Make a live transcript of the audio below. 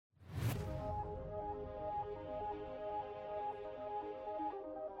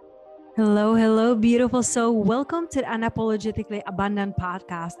Hello, hello, beautiful soul. Welcome to the Unapologetically Abundant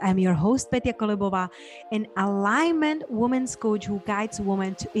podcast. I'm your host, Petya Kolibova, an alignment women's coach who guides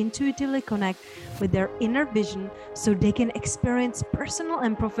women to intuitively connect with their inner vision so they can experience personal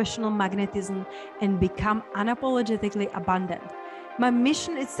and professional magnetism and become unapologetically abundant. My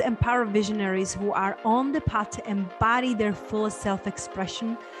mission is to empower visionaries who are on the path to embody their fullest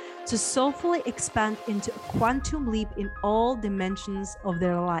self-expression, to soulfully expand into a quantum leap in all dimensions of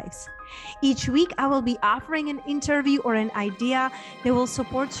their lives. Each week, I will be offering an interview or an idea that will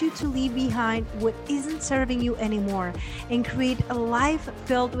support you to leave behind what isn't serving you anymore and create a life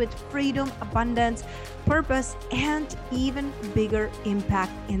filled with freedom, abundance, purpose, and even bigger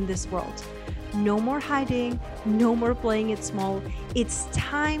impact in this world. No more hiding, no more playing it small. It's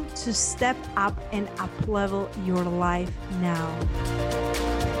time to step up and up-level your life now.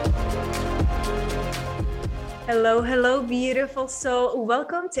 Hello, hello, beautiful soul.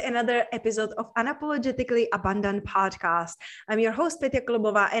 Welcome to another episode of Unapologetically Abundant podcast. I'm your host, Petya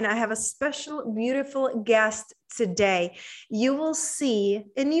Kolibova, and I have a special, beautiful guest today. You will see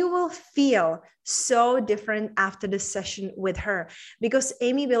and you will feel so different after the session with her, because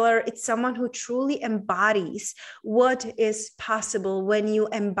Amy Biller is someone who truly embodies what is possible when you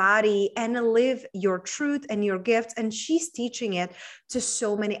embody and live your truth and your gifts. And she's teaching it to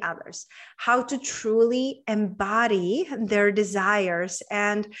so many others, how to truly embody their desires.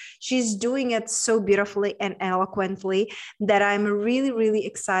 And she's doing it so beautifully and eloquently that I'm really, really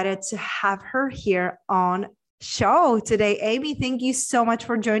excited to have her here on show today. Amy, thank you so much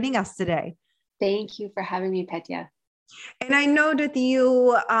for joining us today. Thank you for having me, Petya. And I know that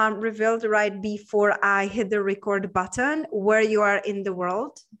you revealed right before I hit the record button where you are in the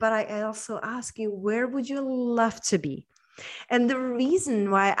world, but I also ask you, where would you love to be? And the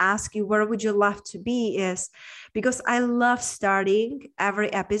reason why I ask you, where would you love to be, is because I love starting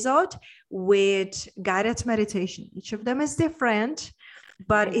every episode with guided meditation. Each of them is different.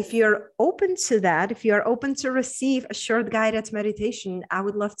 But if you're open to that, if you're open to receive a short guided meditation, I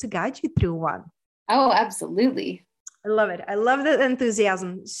would love to guide you through one. Oh, absolutely. I love it. I love that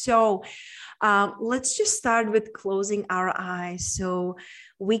enthusiasm. So let's just start with closing our eyes so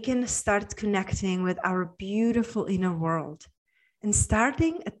we can start connecting with our beautiful inner world, and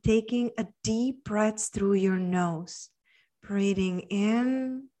starting taking a deep breath through your nose, breathing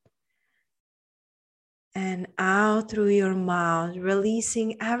in and out through your mouth,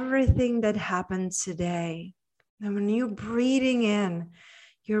 releasing everything that happened today. And when you're breathing in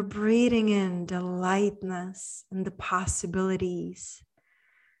the lightness and the possibilities.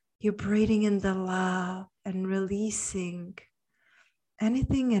 You're breathing in the love and releasing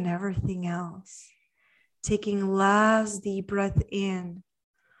anything and everything else. Taking last deep breath in,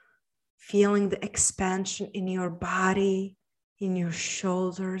 feeling the expansion in your body, in your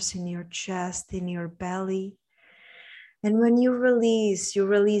shoulders, in your chest, in your belly. And when you release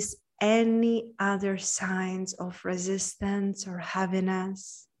any other signs of resistance or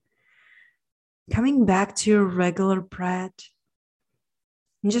heaviness. Coming back to your regular breath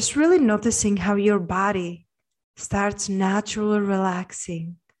and just really noticing how your body starts naturally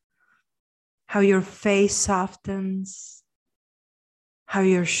relaxing, how your face softens, how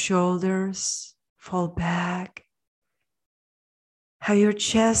your shoulders fall back, how your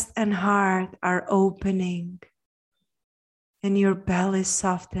chest and heart are opening and your belly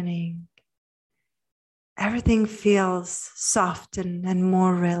softening. Everything feels softened and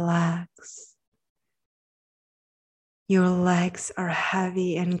more relaxed. Your legs are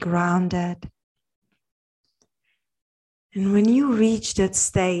heavy and grounded. And when you reach that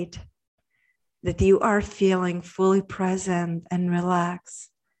state that you are feeling fully present and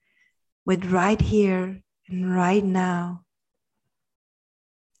relaxed with right here and right now,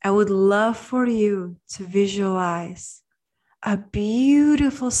 I would love for you to visualize a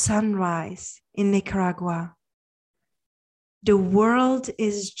beautiful sunrise in Nicaragua. The world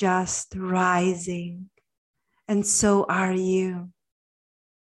is just rising, and so are you.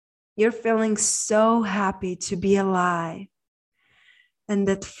 You're feeling so happy to be alive, and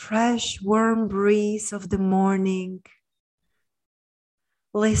that fresh, warm breeze of the morning,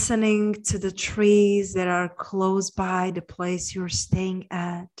 listening to the trees that are close by the place you're staying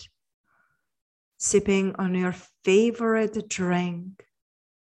at, sipping on your favorite drink.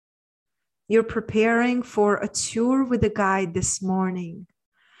 You're preparing for a tour with a guide this morning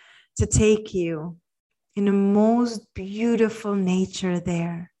to take you in the most beautiful nature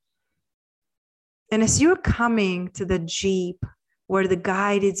there. And as you're coming to the Jeep where the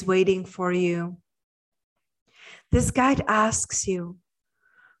guide is waiting for you, this guide asks you,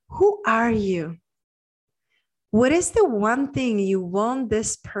 who are you? What is the one thing you want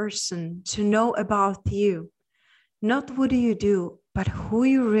this person to know about you? Not what do you do, but who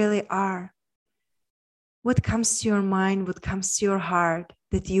you really are. What comes to your mind, what comes to your heart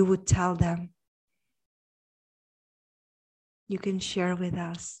that you would tell them? You can share with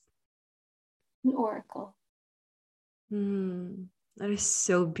us. An oracle. That is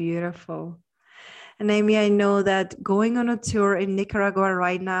so beautiful. And Amy, I know that going on a tour in Nicaragua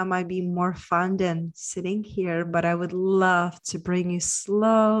right now might be more fun than sitting here, but I would love to bring you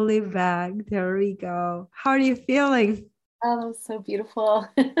slowly back. There we go. How are you feeling? Oh, that was so beautiful.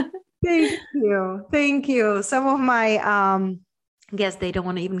 Thank you. Thank you. Some of my guess they don't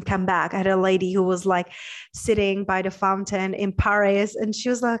want to even come back. I had a lady who was like sitting by the fountain in Paris, and she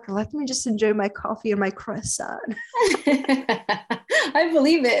was like, let me just enjoy my coffee and my croissant. I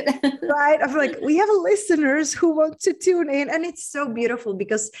believe it. Right. I'm like, we have listeners who want to tune in. And it's so beautiful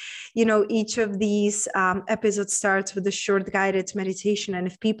because, you know, each of these episodes starts with a short guided meditation. And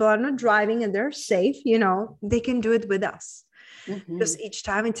if people are not driving and they're safe, you know, they can do it with us. Because each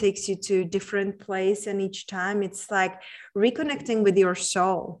time it takes you to a different place, and each time it's like reconnecting with your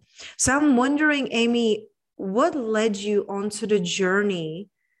soul. So I'm wondering, Amy, what led you onto the journey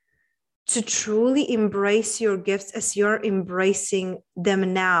to truly embrace your gifts as you're embracing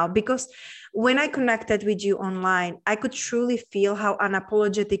them now? Because when I connected with you online, I could truly feel how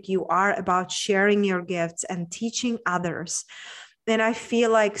unapologetic you are about sharing your gifts and teaching others. And I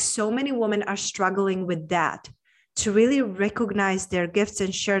feel like so many women are struggling with that, to really recognize their gifts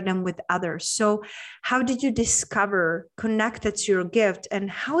and share them with others. So how did you discover connected to your gift, and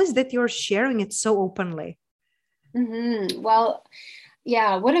how is that you're sharing it so openly? Well,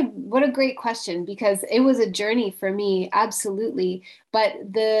 yeah, what a great question, because it was a journey for me, absolutely.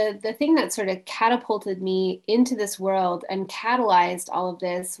 But the thing that sort of catapulted me into this world and catalyzed all of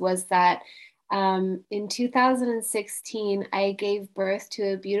this was that in 2016, I gave birth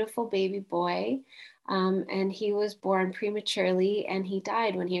to a beautiful baby boy. And he was born prematurely, and he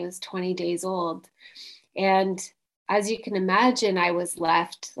died when he was 20 days old. And as you can imagine, I was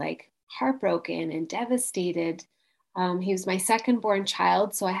left like heartbroken and devastated. He was my second born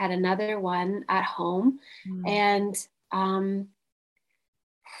child, so I had another one at home. And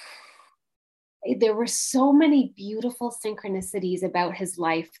there were so many beautiful synchronicities about his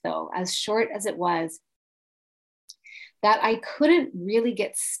life, though, as short as it was, that I couldn't really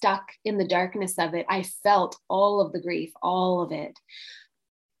get stuck in the darkness of it. I felt all of the grief, all of it.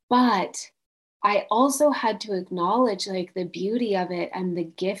 But I also had to acknowledge like the beauty of it and the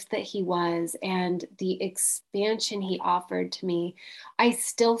gift that he was and the expansion he offered to me. I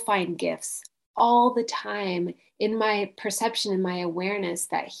still find gifts all the time in my perception and my awareness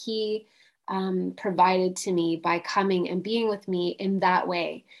that he provided to me by coming and being with me in that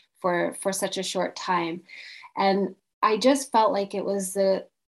way for such a short time. And I just felt like it was the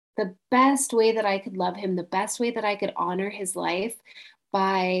best way that I could love him, the best way that I could honor his life,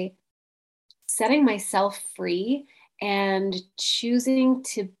 by setting myself free and choosing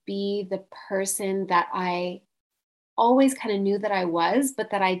to be the person that I always kind of knew that I was,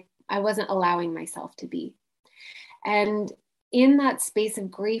 but that I wasn't allowing myself to be. And in that space of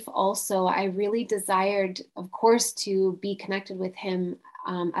grief also, I really desired, of course, to be connected with him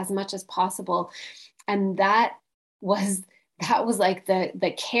as much as possible. And that was like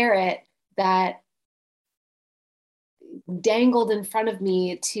the carrot that dangled in front of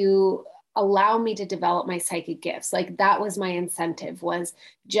me to allow me to develop my psychic gifts. Like that was my incentive, was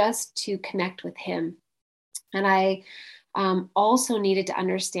just to connect with him. And I also needed to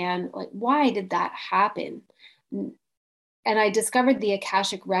understand, like, why did that happen? And I discovered the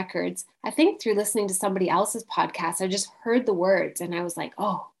Akashic records, I think through listening to somebody else's podcast. I just heard the words and I was like,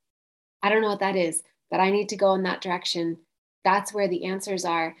 oh, I don't know what that is, but I need to go in that direction. That's where the answers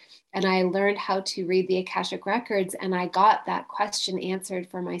are. And I learned how to read the Akashic records, and I got that question answered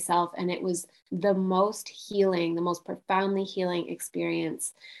for myself. And it was the most healing, the most profoundly healing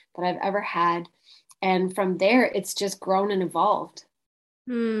experience that I've ever had. And from there, it's just grown and evolved.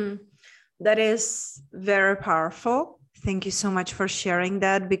 That is very powerful. Thank you so much for sharing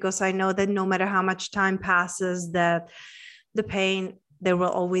that, because I know that no matter how much time passes, that the pain, there will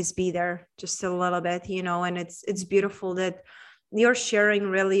always be there, just a little bit, you know. And it's beautiful that you're sharing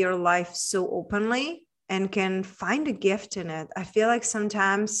really your life so openly and can find a gift in it. I feel like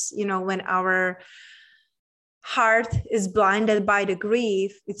sometimes, you know, when our heart is blinded by the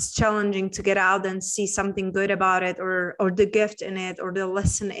grief, it's challenging to get out and see something good about it, or the gift in it, or the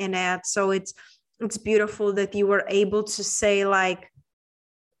lesson in it. So it's beautiful that you were able to say, like,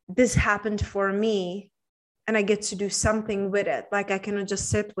 this happened for me and I get to do something with it. Like, I cannot just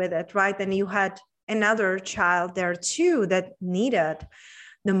sit with it, right? And you had another child there too that needed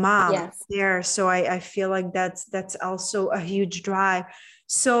the mom Yes. there. So I feel like that's also a huge drive.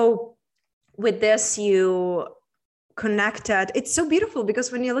 So with this, you connected. It's so beautiful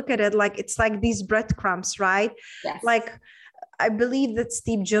because when you look at it, like it's like these breadcrumbs, right? Yes. Like I believe that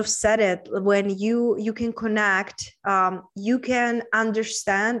Steve Jobs said it, when you can connect, you can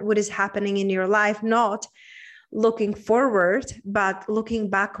understand what is happening in your life, not looking forward, but looking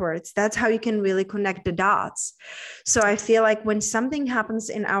backwards. That's how you can really connect the dots. So I feel like when something happens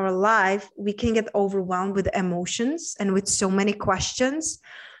in our life, we can get overwhelmed with emotions and with so many questions.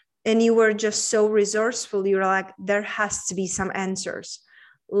 And you were just so resourceful. You were like, there has to be some answers.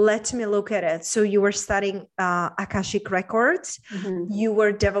 Let me look at it. So you were studying Akashic records. Mm-hmm. You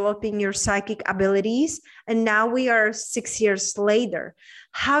were developing your psychic abilities. And now we are 6 years later.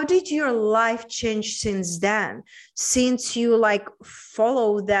 How did your life change since then? Since you like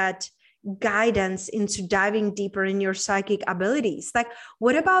follow that guidance into diving deeper in your psychic abilities? Like,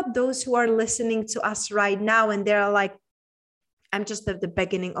 what about those who are listening to us right now and they're like, I'm just at the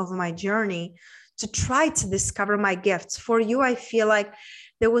beginning of my journey to try to discover my gifts? For you, I feel like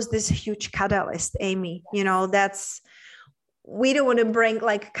there was this huge catalyst, Amy. You know, we don't want to bring,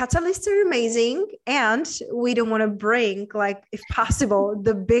 like, catalysts are amazing, and we don't want to bring, like, if possible,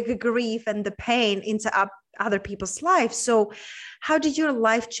 the big grief and the pain into other people's lives. So how did your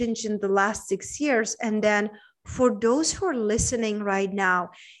life change in the last 6 years? And then for those who are listening right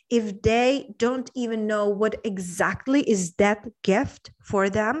now, if they don't even know what exactly is that gift for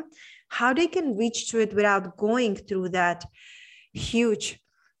them, how they can reach to it without going through that huge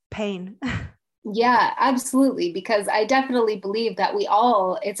pain. Yeah, absolutely. Because I definitely believe that we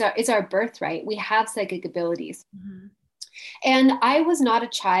all, it's our birthright. We have psychic abilities. Mm-hmm. And I was not a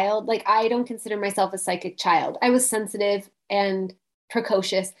child. Like, I don't consider myself a psychic child. I was sensitive and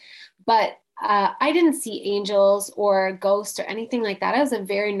precocious, but I didn't see angels or ghosts or anything like that. I was a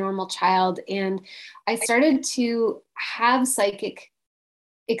very normal child. And I started to have psychic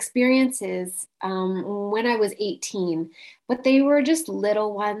experiences when I was 18, but they were just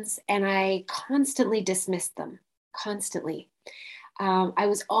little ones, and I constantly dismissed them, constantly. I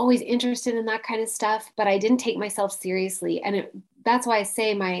was always interested in that kind of stuff, but I didn't take myself seriously. And that's why I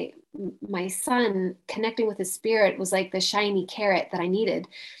say my son connecting with his spirit was like the shiny carrot that I needed,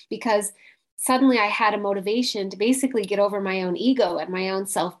 because suddenly I had a motivation to basically get over my own ego and my own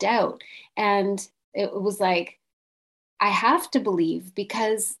self-doubt. And it was like, I have to believe,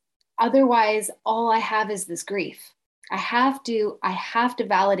 because otherwise all I have is this grief. I have to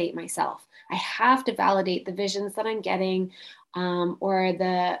validate myself. I have to validate the visions that I'm getting, or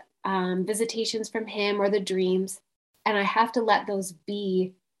the visitations from him, or the dreams. And I have to let those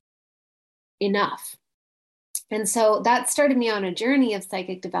be enough. And so that started me on a journey of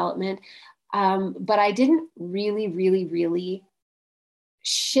psychic development. But I didn't really, really, really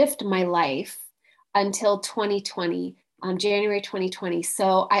shift my life until 2020, January 2020.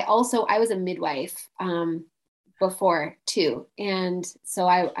 So I was a midwife before too. And so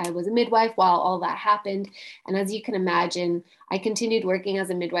I was a midwife while all that happened. And as you can imagine, I continued working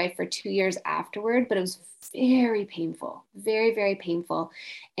as a midwife for 2 years afterward, but it was very painful, very, very painful.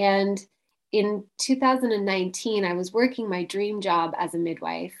 And in 2019, I was working my dream job as a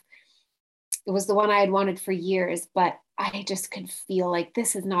midwife. It was the one I had wanted for years, but I just could feel like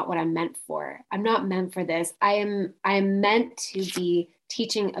this is not what I'm meant for. I'm not meant for this. I am meant to be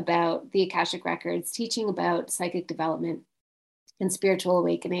teaching about the Akashic records, teaching about psychic development and spiritual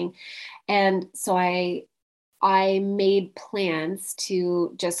awakening. And so I made plans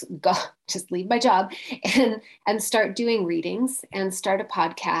to just leave my job and start doing readings and start a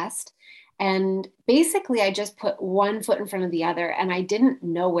podcast. And basically, I just put one foot in front of the other, and I didn't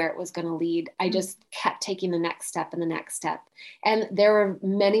know where it was going to lead. I just kept taking the next step and the next step. And there were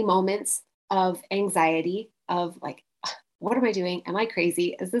many moments of anxiety, of like, what am I doing? Am I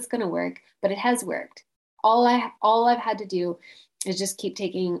crazy? Is this going to work? But it has worked. All I've had to do is just keep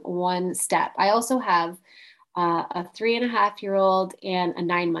taking one step. I also have a 3.5-year-old and a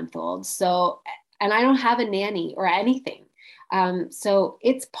 9-month-old. So, and I don't have a nanny or anything. So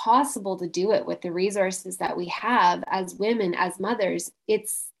it's possible to do it with the resources that we have as women, as mothers.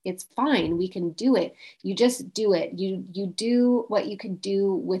 It's fine. We can do it. You just do it. You do what you can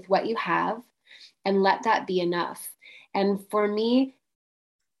do with what you have, and let that be enough. And for me,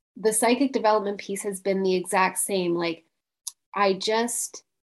 the psychic development piece has been the exact same. Like, I just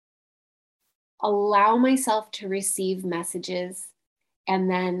allow myself to receive messages,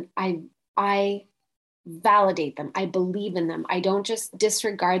 and then I validate them. I believe in them. I don't just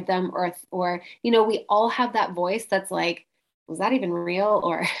disregard them, or we all have that voice that's like, was that even real?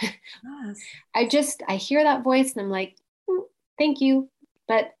 Or Yes. I hear that voice and I'm like, thank you.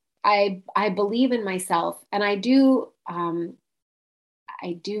 But I believe in myself, and I do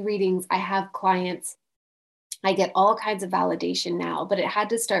readings. I have clients. I get all kinds of validation now, but it had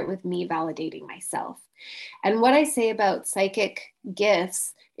to start with me validating myself. And what I say about psychic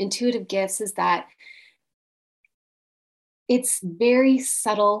gifts, intuitive gifts, is that it's very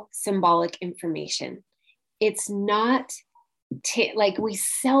subtle symbolic information. It's not like we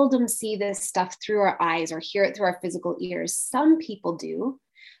seldom see this stuff through our eyes or hear it through our physical ears. Some people do,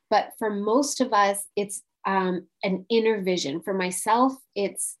 but for most of us, it's an inner vision. For myself,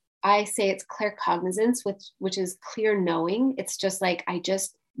 I say it's claircognizance, which is clear knowing. It's just like I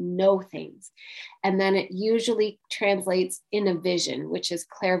just know things. And then it usually translates in a vision, which is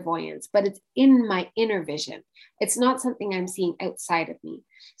clairvoyance, but it's in my inner vision. It's not something I'm seeing outside of me.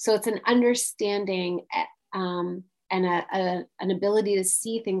 So it's an understanding and an ability to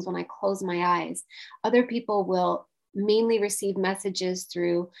see things when I close my eyes. Other people will mainly receive messages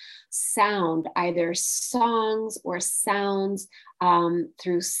through sound, either songs or sounds,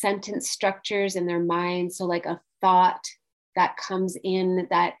 through sentence structures in their mind. So like a thought that comes in,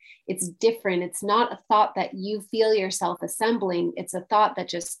 that it's different. It's not a thought that you feel yourself assembling. It's a thought that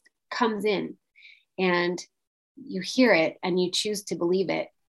just comes in and you hear it and you choose to believe it.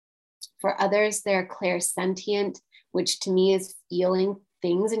 For others, they're clairsentient, which to me is feeling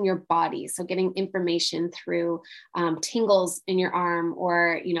things in your body. So getting information through tingles in your arm,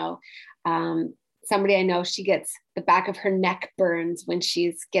 or, somebody I know, she gets the back of her neck burns when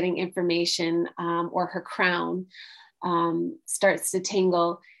she's getting information, or her crown starts to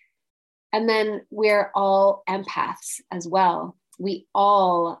tingle. And then we're all empaths as well. We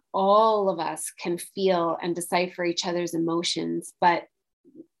all of us can feel and decipher each other's emotions, but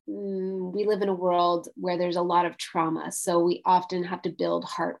we live in a world where there's a lot of trauma. So we often have to build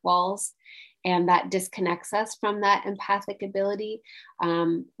heart walls, and that disconnects us from that empathic ability.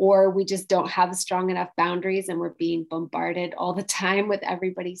 Or we just don't have strong enough boundaries and we're being bombarded all the time with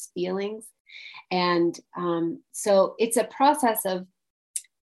everybody's feelings. And so it's a process of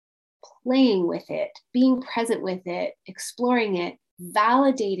playing with it, being present with it, exploring it,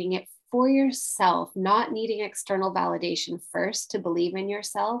 validating it for yourself, not needing external validation first to believe in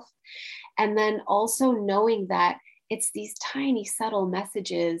yourself. And then also knowing that it's these tiny, subtle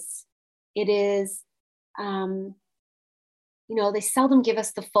messages. It is, they seldom give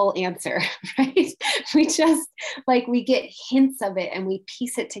us the full answer, right? We just we get hints of it and we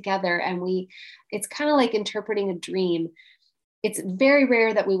piece it together, and it's kind of like interpreting a dream. It's very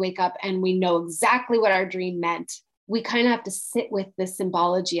rare that we wake up and we know exactly what our dream meant. We kind of have to sit with the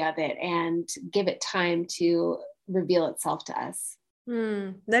symbology of it and give it time to reveal itself to us.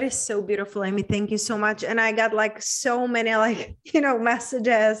 That is so beautiful, Amy. Thank you so much. And I got so many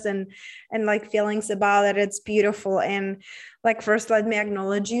messages and feelings about it. It's beautiful. And first, let me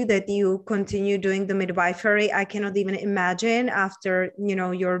acknowledge you that you continue doing the midwifery. I cannot even imagine after,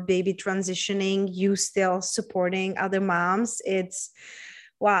 your baby transitioning, you still supporting other moms. It's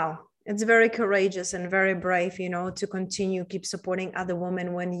wow. It's very courageous and very brave, to continue keep supporting other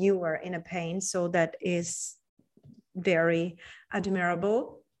women when you are in a pain. So that is very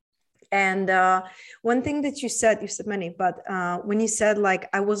admirable. And one thing that you said many, but when you said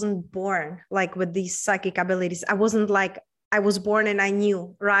I wasn't born with these psychic abilities, I wasn't I was born and I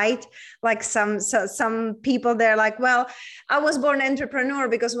knew, right? Some people, they're well, I was born entrepreneur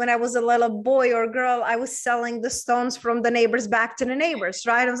because when I was a little boy or girl, I was selling the stones from the neighbors back to the neighbors,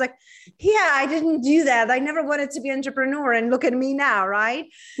 right? I was yeah, I didn't do that. I never wanted to be entrepreneur, and look at me now, right?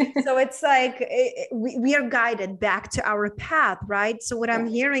 So it's we are guided back to our path, right? So what I'm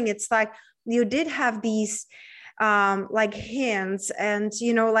hearing, it's you did have these hints and,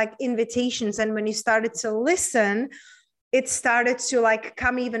 invitations. And when you started to listen, it started to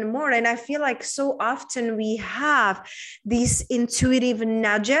come even more. And I feel so often we have these intuitive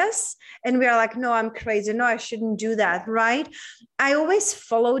nudges and we are no, I'm crazy. No, I shouldn't do that. Right. I always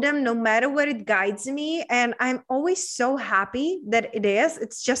follow them no matter where it guides me. And I'm always so happy that it is.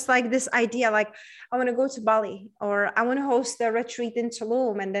 It's just this idea, I want to go to Bali, or I want to host a retreat in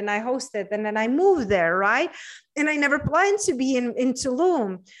Tulum. And then I host it and then I move there. Right. And I never planned to be in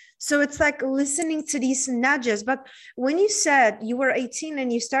Tulum. So it's listening to these nudges. But when you said you were 18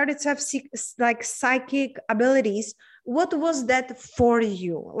 and you started to have psychic abilities, what was that for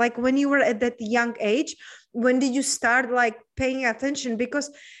you? When you were at that young age, when did you start paying attention? Because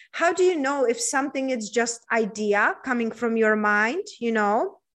how do you know if something is just idea coming from your mind,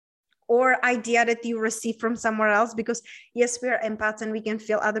 or idea that you receive from somewhere else? Because yes, we are empaths and we can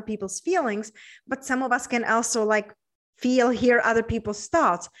feel other people's feelings, but some of us can also feel, hear other people's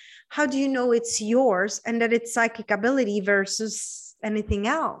thoughts. How do you know it's yours and that it's psychic ability versus anything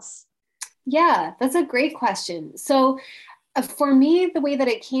else? Yeah, that's a great question. So for me, the way that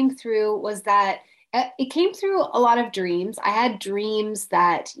it came through was that it came through a lot of dreams. I had dreams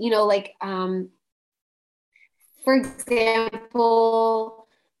that, like, for example,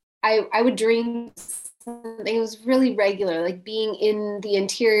 I would dream something. It was really regular, like being in the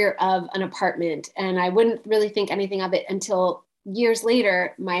interior of an apartment. And I wouldn't really think anything of it until years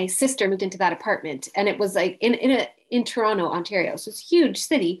later, my sister moved into that apartment. And it was like in Toronto, Ontario. So it's a huge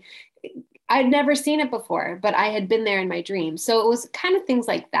city. I'd never seen it before, but I had been there in my dreams. So it was kind of things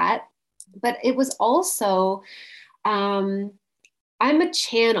like that. But it was also, I'm a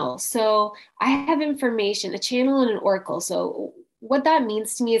channel. So I have information, a channel and an oracle. So what that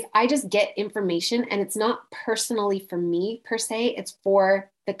means to me is I just get information, and it's not personally for me per se, it's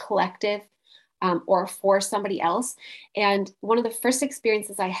for the collective, or for somebody else. And one of the first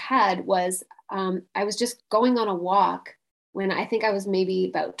experiences I had was I was just going on a walk when I think I was maybe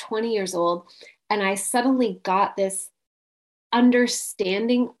about 20 years old. And I suddenly got this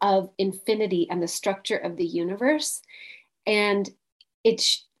understanding of infinity and the structure of the universe. And it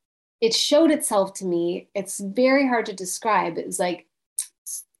showed itself to me. It's very hard to describe. It was like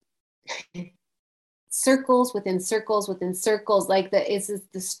circles within circles within circles, like is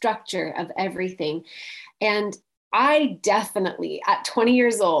the structure of everything. And I definitely, at 20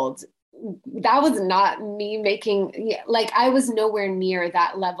 years old, that was not me making, like, I was nowhere near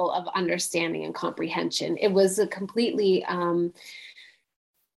that level of understanding and comprehension. It was a completely,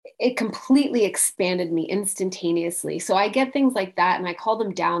 it completely expanded me instantaneously. So I get things like that, and I call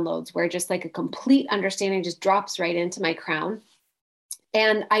them downloads, where just like a complete understanding just drops right into my crown.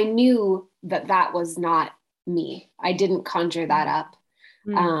 And I knew that that was not me. I didn't conjure that up.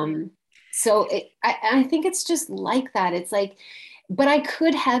 Mm-hmm. So I think it's just like that. It's like, but I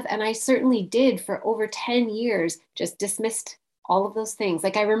could have, and I certainly did for over 10 years, just dismissed all of those things.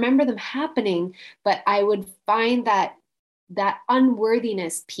 Like, I remember them happening, but I would find that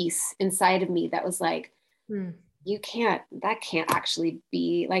unworthiness piece inside of me that was like, that can't actually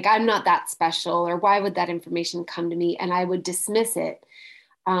be, like, I'm not that special, or why would that information come to me? And I would dismiss it.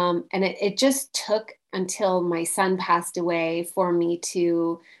 And it just took until my son passed away for me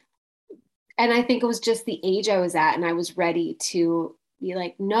to, and I think it was just the age I was at, and I was ready to be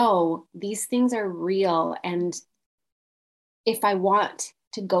like, no, these things are real. And if I want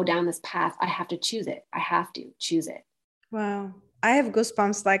to go down this path, I have to choose it. I have to choose it. Wow. I have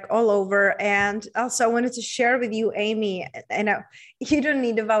goosebumps like all over. And also I wanted to share with you, Amy, and you don't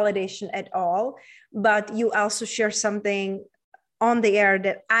need a validation at all, but you also share something on the air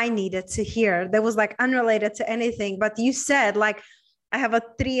that I needed to hear that was like unrelated to anything. But you said, like, I have a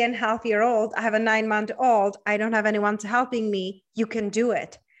 3.5-year-old, I have a 9-month-old, I don't have anyone to helping me. You can do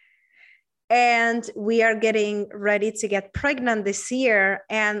it. And we are getting ready to get pregnant this year.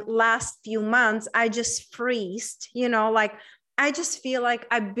 And last few months, I just freezed, like, I just feel like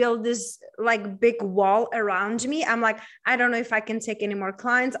I built this like big wall around me. I'm like, I don't know if I can take any more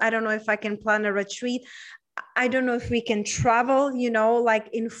clients. I don't know if I can plan a retreat. I don't know if we can travel, like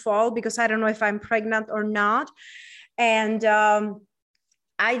in fall, because I don't know if I'm pregnant or not. And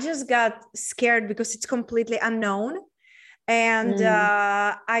I just got scared because it's completely unknown. And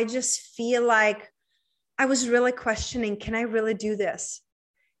I just feel like I was really questioning, can I really do this?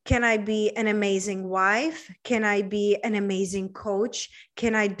 Can I be an amazing wife? Can I be an amazing coach?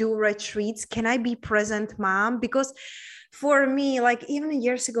 Can I do retreats? Can I be present mom? Because for me, like even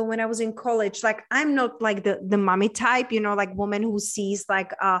years ago when I was in college, like I'm not like the mommy type, like woman who sees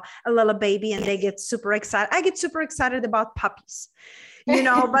like a little baby and they get super excited. I get super excited about puppies,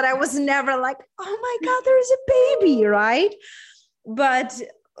 but I was never like, oh my God, there's a baby, right? But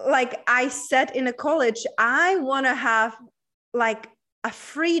like I said in a college, I want to have like a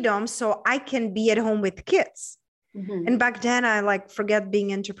freedom so I can be at home with kids. Mm-hmm. And back then I like forget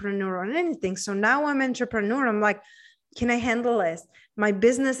being entrepreneur or anything. So now I'm entrepreneur. I'm like, can I handle this? My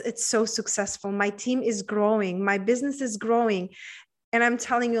business, it's so successful. My team is growing. My business is growing. And I'm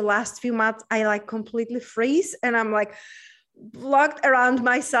telling you, last few months, I like completely freeze. And I'm like blocked around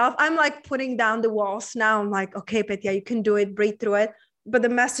myself. I'm like putting down the walls now. I'm like, okay, Petya, you can do it. Breathe through it. But the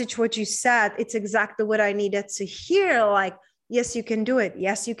message, what you said, it's exactly what I needed to hear. Like, yes, you can do it.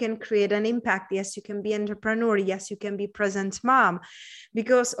 Yes, you can create an impact. Yes, you can be an entrepreneur. Yes, you can be present mom.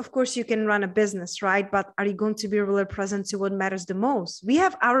 Because of course you can run a business, right? But are you going to be really present to what matters the most? We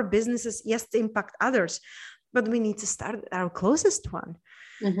have our businesses, yes, to impact others, but we need to start our closest one.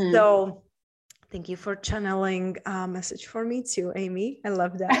 Mm-hmm. So Thank you for channeling a message for me too, Amy. I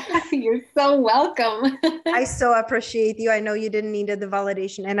love that. You're so welcome. I so appreciate you. I know you didn't need the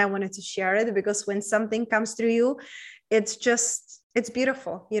validation, and I wanted to share it because when something comes through you, it's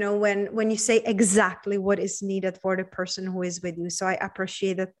beautiful, when you say exactly what is needed for the person who is with you. So I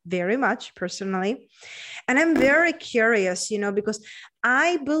appreciate it very much personally. And I'm very curious, because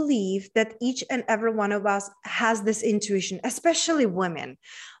I believe that each and every one of us has this intuition, especially women.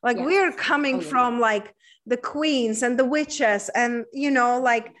 Like Yes. we're coming from like the queens and the witches and,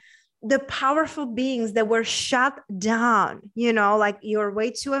 like the powerful beings that were shut down, like you're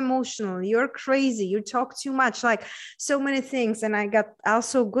way too emotional, you're crazy, you talk too much, like so many things. And I got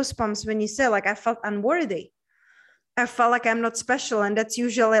also goosebumps when you say like, I felt unworthy. I felt like I'm not special. And that's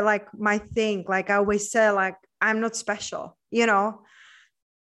usually like my thing. Like I always say, like, I'm not special,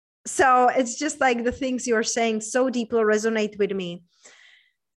 So it's just like the things you're saying so deeply resonate with me.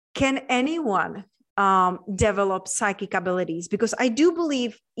 Can anyone develop psychic abilities? Because I do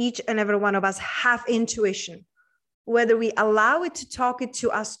believe each and every one of us have intuition, whether we allow it to talk it to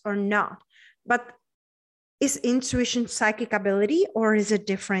us or not. But is intuition psychic ability or is it a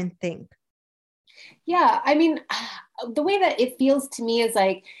different thing? Yeah, I mean, the way that it feels to me is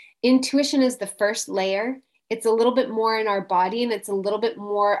like intuition is the first layer. It's a little bit more in our body and it's a little bit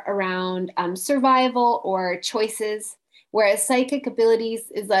more around survival or choices. Whereas psychic abilities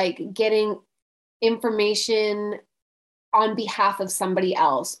is like getting information on behalf of somebody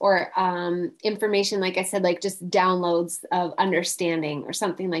else or information, like I said, like just downloads of understanding or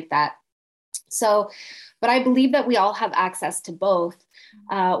something like that. So, but I believe that we all have access to both.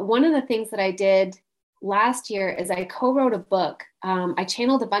 One of the things that I did last year is I co-wrote a book. I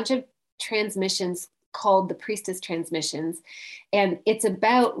channeled a bunch of transmissions called the Priestess Transmissions, and it's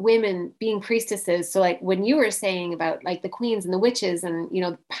about women being priestesses. So like when you were saying about like the queens and the witches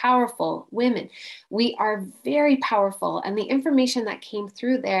and powerful women, we are very powerful, and the information that came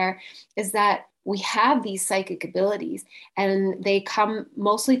through there is that we have these psychic abilities, and they come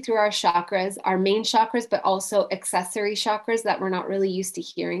mostly through our chakras, our main chakras, but also accessory chakras that we're not really used to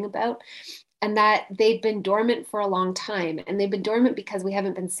hearing about, and that they've been dormant for a long time. And they've been dormant because we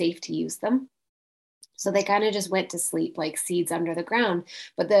haven't been safe to use them. So they kind of just went to sleep like seeds under the ground.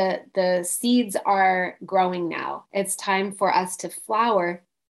 But the seeds are growing now. It's time for us to flower,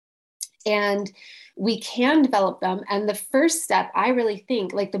 and we can develop them. And the first step, I really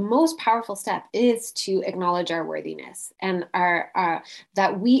think, like the most powerful step, is to acknowledge our worthiness and our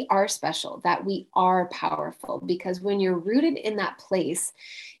that we are special, that we are powerful. Because when you're rooted in that place,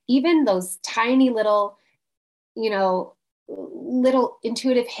 even those tiny little, little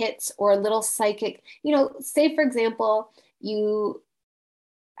intuitive hits or little psychic, say for example, you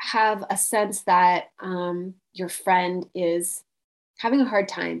have a sense that your friend is having a hard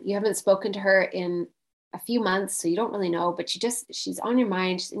time. You haven't spoken to her in a few months, so you don't really know, but she's on your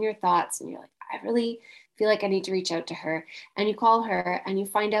mind, she's in your thoughts, and you're like, I really feel like I need to reach out to her. And you call her and you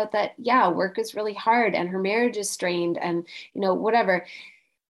find out that, yeah, work is really hard and her marriage is strained and, whatever.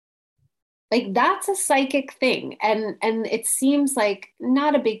 Like that's a psychic thing. And it seems like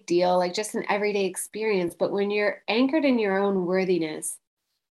not a big deal, like just an everyday experience. But when you're anchored in your own worthiness,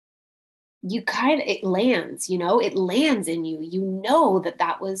 it lands, it lands in you,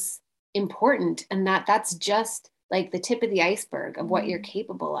 that was important, and that's just like the tip of the iceberg of what you're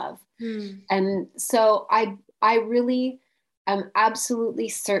capable of. And so I really am absolutely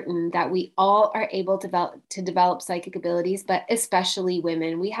certain that we all are able to develop psychic abilities, but especially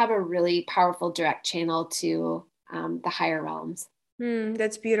women. We have a really powerful direct channel to the higher realms.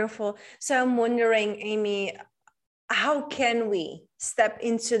 That's beautiful. So I'm wondering, Amy, how can we step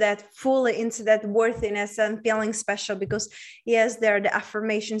into that fully, into that worthiness and feeling special? Because yes, there are the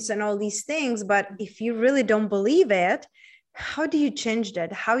affirmations and all these things, but if you really don't believe it, how do you change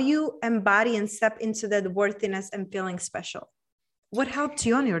that? How you embody and step into that worthiness and feeling special? What helped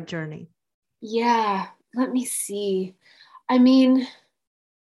you on your journey? Yeah, let me see. I mean,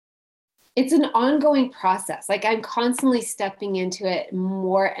 it's an ongoing process. Like I'm constantly stepping into it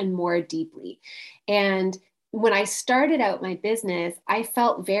more and more deeply. And when I started out my business, I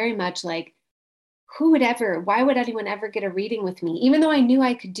felt very much like, why would anyone ever get a reading with me? Even though I knew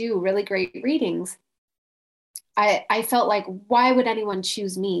I could do really great readings, I felt like, why would anyone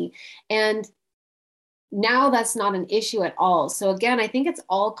choose me? And now that's not an issue at all. So again, I think it's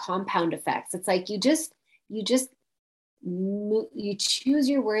all compound effects. It's like you choose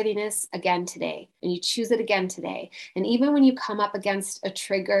your worthiness again today, and you choose it again today. And even when you come up against a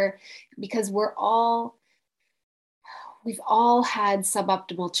trigger, because we've all had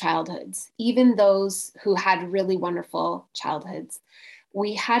suboptimal childhoods, even those who had really wonderful childhoods.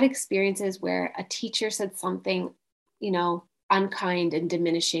 we had experiences where a teacher said something, unkind and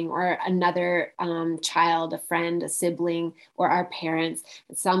diminishing, or another child, a friend, a sibling, or our parents.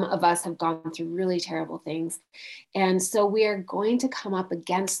 Some of us have gone through really terrible things. And so we are going to come up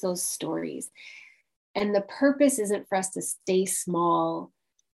against those stories. And the purpose isn't for us to stay small.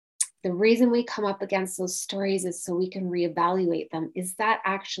 The reason we come up against those stories is so we can reevaluate them. Is that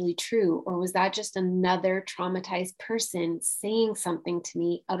actually true? Or was that just another traumatized person saying something to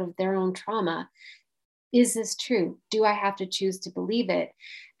me out of their own trauma? Is this true? Do I have to choose to believe it?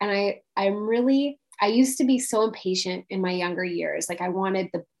 And I used to be so impatient in my younger years. Like I wanted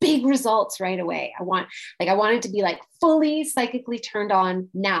the big results right away. I wanted to be like fully psychically turned on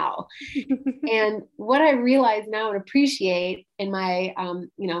now. And what I realize now and appreciate in my,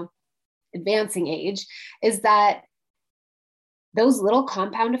 advancing age is that those little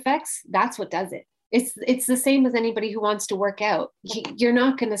compound effects, that's what does it. It's the same as anybody who wants to work out. You're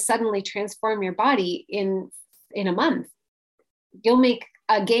not going to suddenly transform your body in a month. You'll make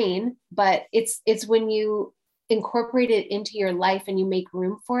a gain, but it's when you incorporate it into your life and you make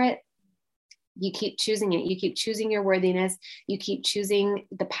room for it. You keep choosing it. You keep choosing your worthiness. You keep choosing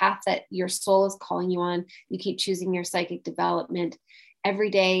the path that your soul is calling you on. You keep choosing your psychic development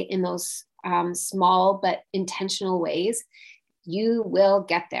every day in those small but intentional ways. You will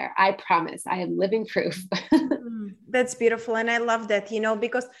get there. I promise. I am living proof. That's beautiful. And I love that,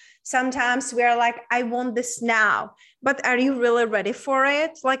 because sometimes we're like, I want this now, but are you really ready for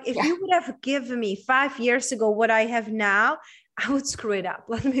it? Like if you would have given me 5 years ago what I have now, I would screw it up.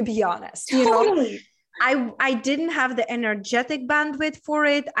 Let me be honest. Totally. I didn't have the energetic bandwidth for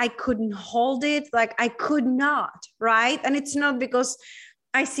it. I couldn't hold it. Like I could not, right? And it's not because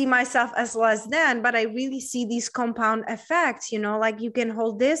I see myself as less than, but I really see these compound effects, like you can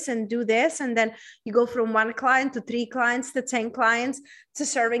hold this and do this. And then you go from 1 client to 3 clients to 10 clients to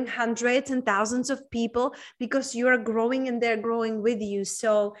serving hundreds and thousands of people because you are growing and they're growing with you.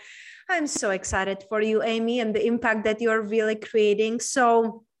 So I'm so excited for you, Amy, and the impact that you're really creating.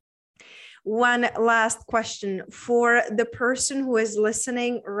 So one last question for the person who is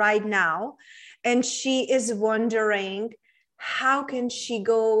listening right now, and she is wondering, how can she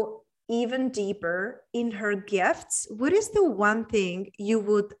go even deeper in her gifts? What is the one thing you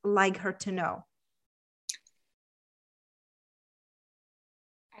would like her to know?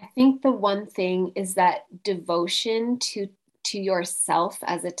 I think the one thing is that devotion to yourself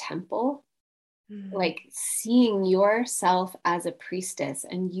as a temple, like seeing yourself as a priestess,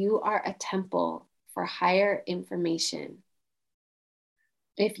 and you are a temple for higher information.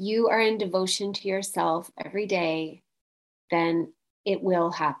 If you are in devotion to yourself every day, then it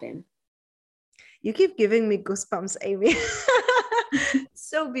will happen. You keep giving me goosebumps, Amy.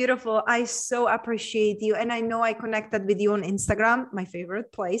 So beautiful. I so appreciate you. And I know I connected with you on Instagram, my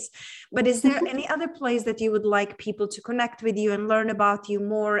favorite place. But is there any other place that you would like people to connect with you and learn about you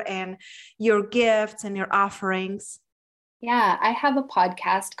more and your gifts and your offerings? Yeah, I have a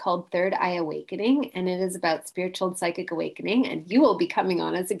podcast called Third Eye Awakening, and it is about spiritual and psychic awakening. And you will be coming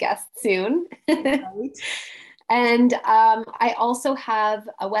on as a guest soon. Right. And I also have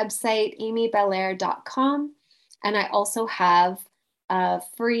a website, amybelair.com. And I also have a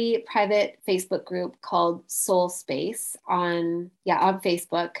free private Facebook group called Soul Space on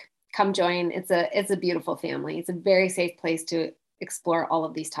Facebook. Come join. It's a beautiful family. It's a very safe place to explore all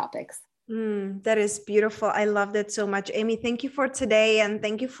of these topics. That is beautiful. I love that so much. Amy, thank you for today. And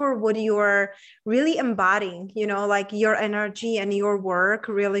thank you for what you're really embodying, like your energy and your work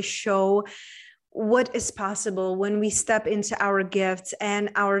really show what is possible when we step into our gifts and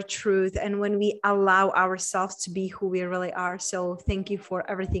our truth and when we allow ourselves to be who we really are. So thank you for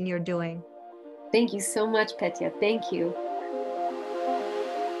everything you're doing. Thank you so much, Petya. Thank you.